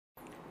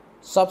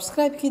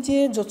Subscribe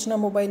कीजिए Jochna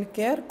mobile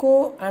care को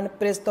and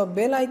press the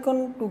bell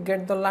icon to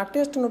get the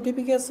latest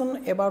notification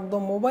about the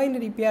mobile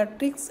repair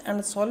tricks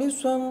and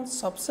solution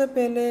सबसे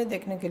पहले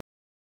देखने के लिए।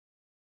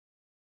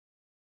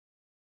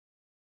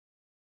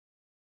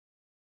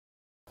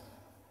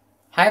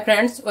 Hi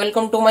friends,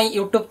 welcome to my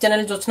YouTube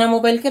channel Jochna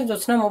mobile care.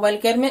 Jochna mobile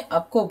care में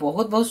आपको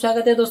बहुत बहुत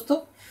स्वागत है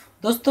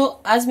दोस्तों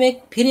आज मैं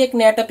फिर एक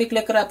नया टॉपिक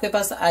लेकर आपके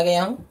पास आ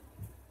गया हूं।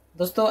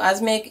 दोस्तों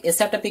आज मैं एक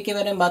ऐसा टॉपिक के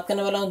बारे में बात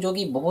करने वाला हूं जो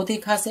कि बहुत ही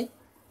खास है।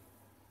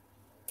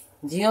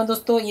 जी हाँ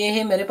दोस्तों, ये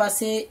है मेरे पास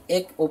से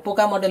एक ओप्पो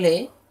का मॉडल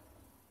है,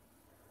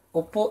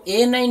 ओप्पो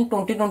A9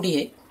 2020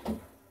 है।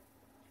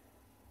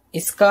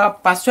 इसका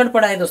पासवर्ड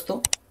पड़ा है दोस्तों।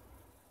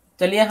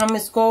 चलिए हम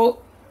इसको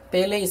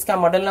पहले इसका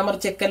मॉडल नंबर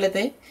चेक कर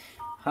लेते हैं।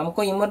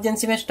 हमको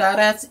इमरजेंसी में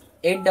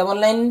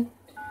 *899#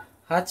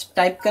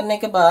 टाइप करने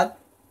के बाद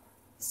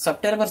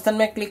सॉफ्टवेयर वर्जन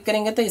में क्लिक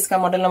करेंगे तो इसका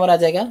मॉडल नंबर आ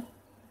जाएगा।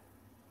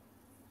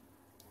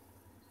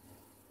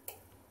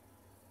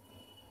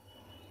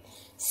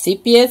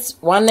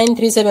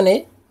 CPH-1937 है।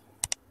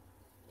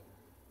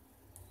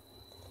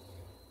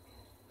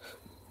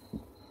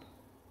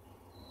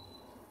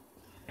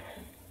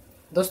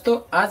 दोस्तों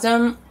आज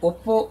हम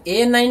ओप्पो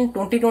A9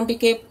 2020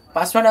 के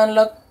पासवर्ड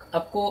अनलॉक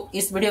आपको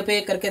इस वीडियो पे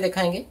करके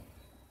दिखाएंगे।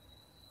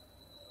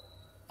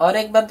 और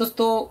एक बात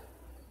दोस्तों,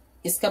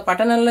 इसका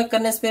पैटर्न अनलॉक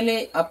करने से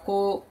पहले आपको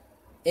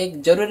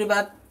एक जरूरी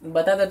बात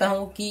बता देता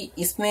हूं कि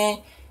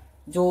इसमें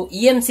जो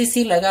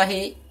EMCC लगा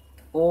है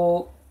वो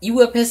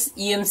UFS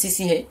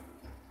EMCC है,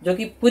 जो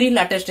कि पूरी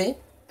लेटेस्ट है।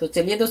 तो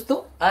चलिए दोस्तों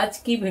आज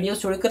की वीडियो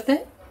शुरू करते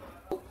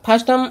हैं।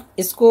 फर्स्ट हम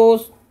इसको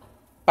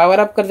पावर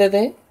अप कर देते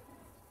हैं।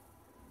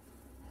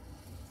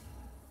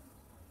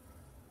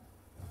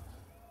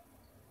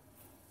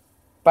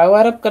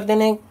 पावर अप कर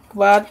देने के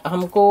बाद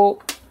हमको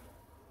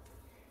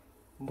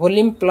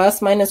वॉल्यूम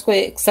प्लस माइनस को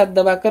एक साथ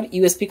दबाकर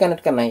USB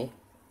कनेक्ट करना है।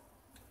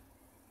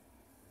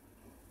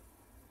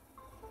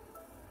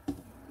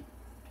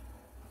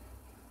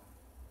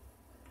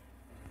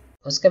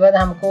 उसके बाद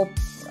हमको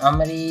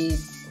हमारी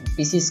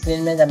PC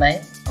स्क्रीन में जाना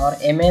है और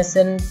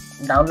MSN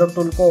डाउनलोड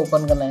टूल को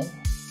ओपन करना है।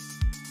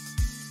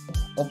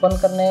 ओपन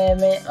करने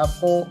में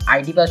आपको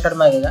ID पासवर्ड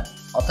मांगेगा,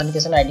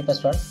 ऑथेंटिकेशन ID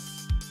पासवर्ड।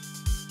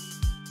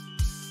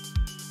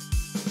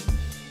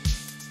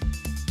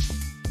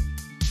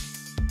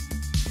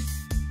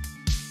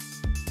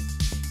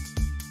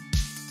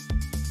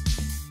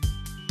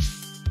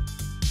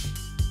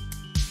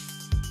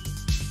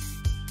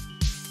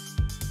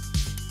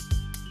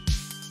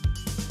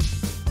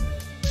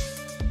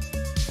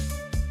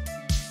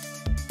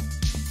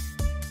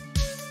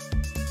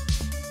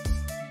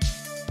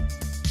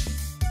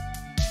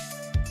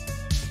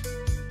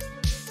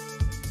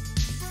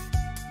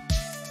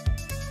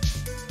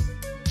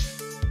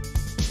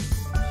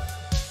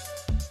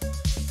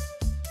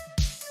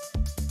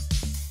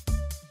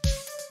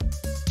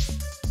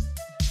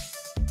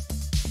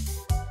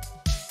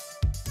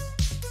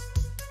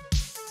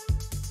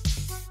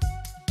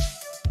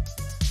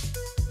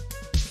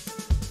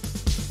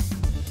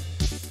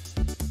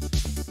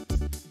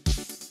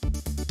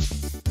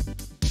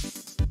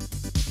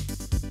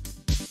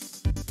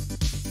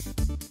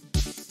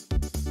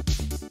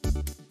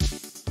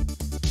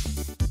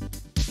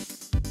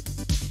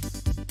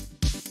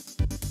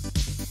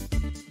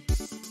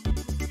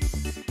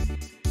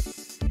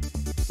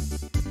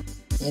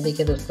 ये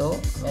देखिए दोस्तों,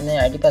 मैंने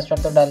ID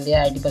पासवर्ड तो डाल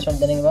दिया। ID पासवर्ड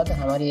देने के बाद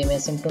हमारी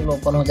MSN टूल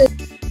ओपन हो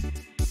जाएगी।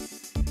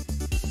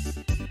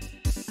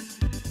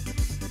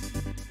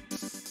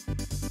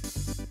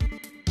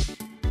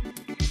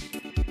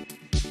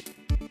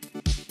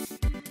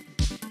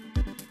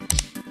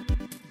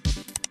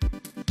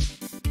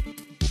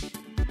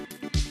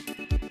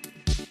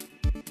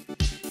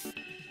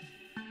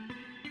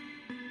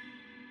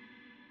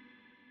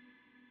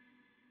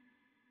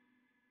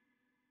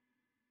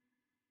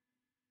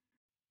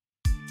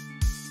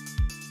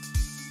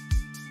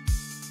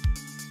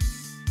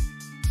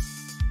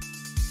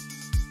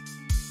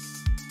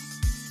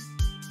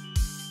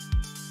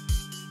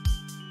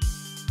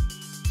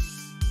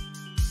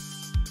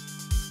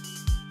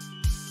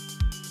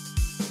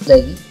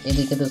 जाएगी। ये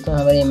देखिए दोस्तों,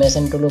 हमारी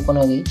MSN टूल ओपन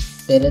हो गई।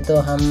 पहले तो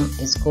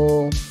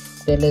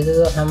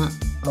हम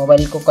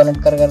मोबाइल को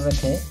कनेक्ट कर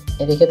रखे।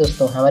 ये देखिए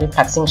दोस्तों, हमारी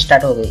फ्लैक्सिंग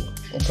स्टार्ट हो गई।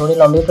 ये थोड़ी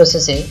लंबी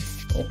प्रोसेस है,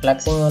 ये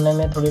फ्लैक्सिंग होने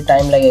में थोड़ी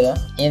टाइम लगेगा।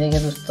 ये देखिए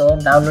दोस्तों,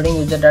 डाउनलोडिंग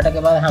यूजर डाटा के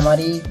बाद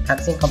हमारी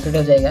फ्लैक्सिंग कंप्लीट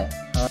हो जाएगा।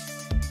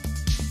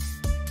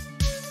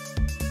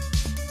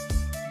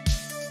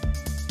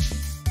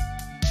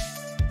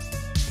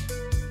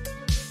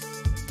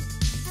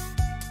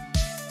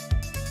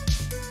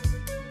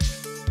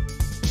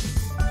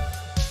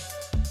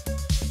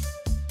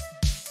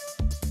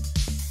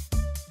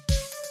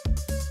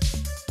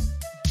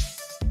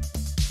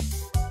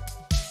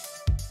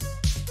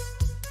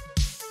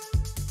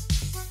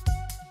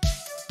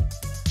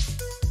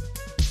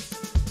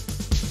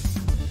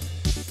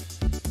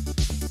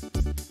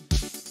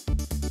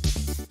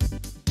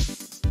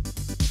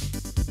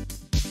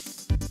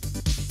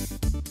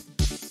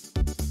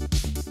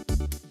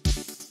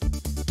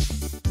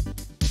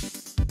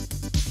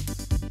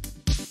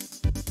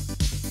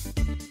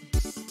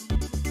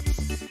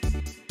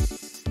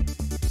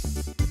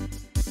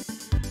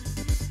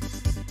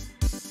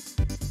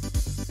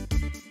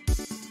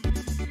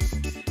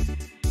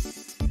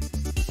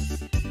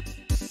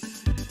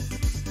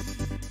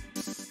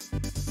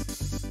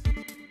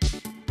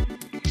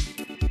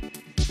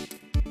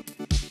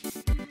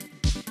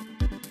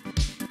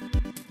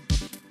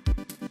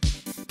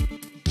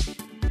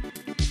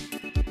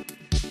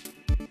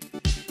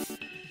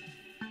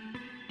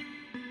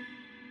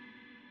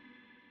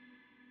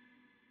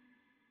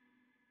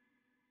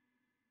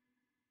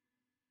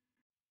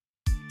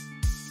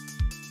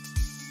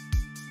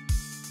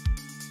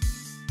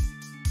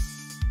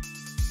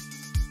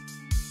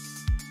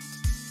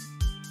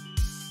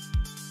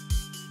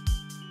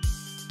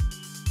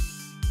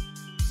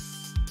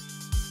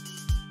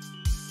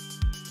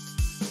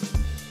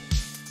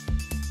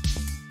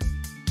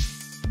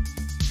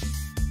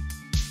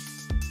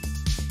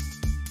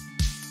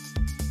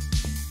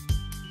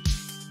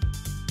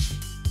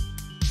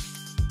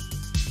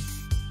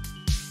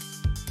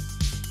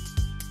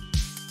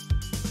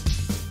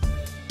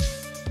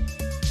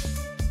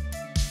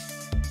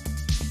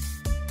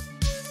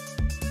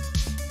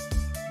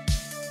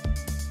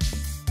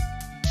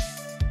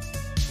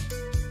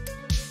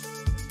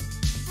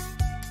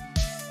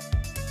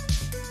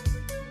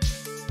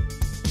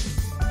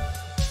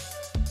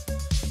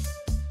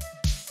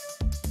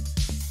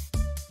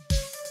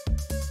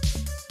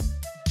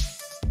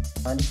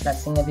 हमारी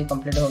फ्लैक्सिंग अभी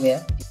कंप्लीट हो गया।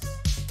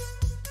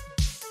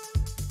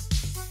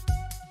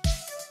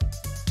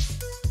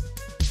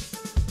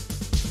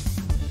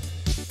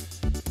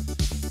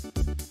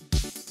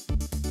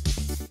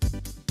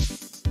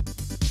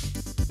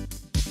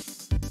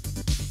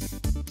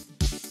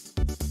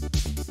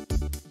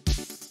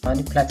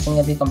 हमारी फ्लैक्सिंग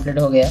अभी कंप्लीट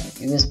हो गया।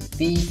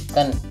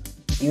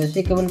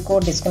 यूएसबी केबल को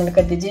डिस्कनेक्ट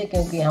कर दीजिए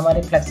क्योंकि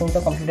हमारी फ्लैक्सिंग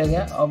तो कंप्लीट हो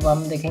गया। अब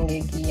हम देखेंगे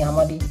कि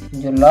हमारी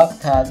जो लॉक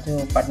था, जो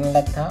बटन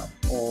लॉक था,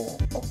 वो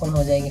ओपन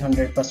हो जाएगी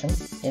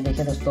 100%। ये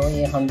देखिए दोस्तों,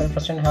 ये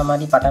 100%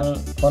 हमारी बटन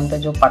फ़ोन पे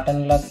जो बटन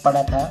लॉक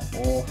पड़ा था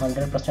वो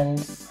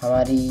 100%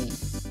 हमारी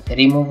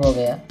रिमूव हो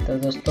गया। तो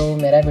दोस्तों,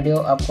 मेरा वीडियो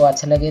आपको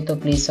अच्छा लगे तो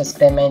प्लीज़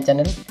सब्सक्राइब माई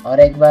चैनल। और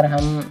एक बार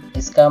हम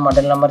इसका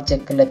मॉडल नंबर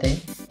चेक कर लेते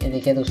हैं। ये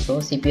देखिए दोस्तों,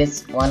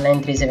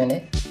 CPH-1937 है।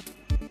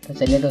 तो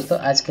चलिए दोस्तों,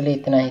 आज के लिए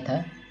इतना ही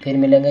था। फिर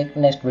मिलेंगे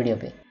नेक्स्ट वीडियो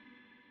पे।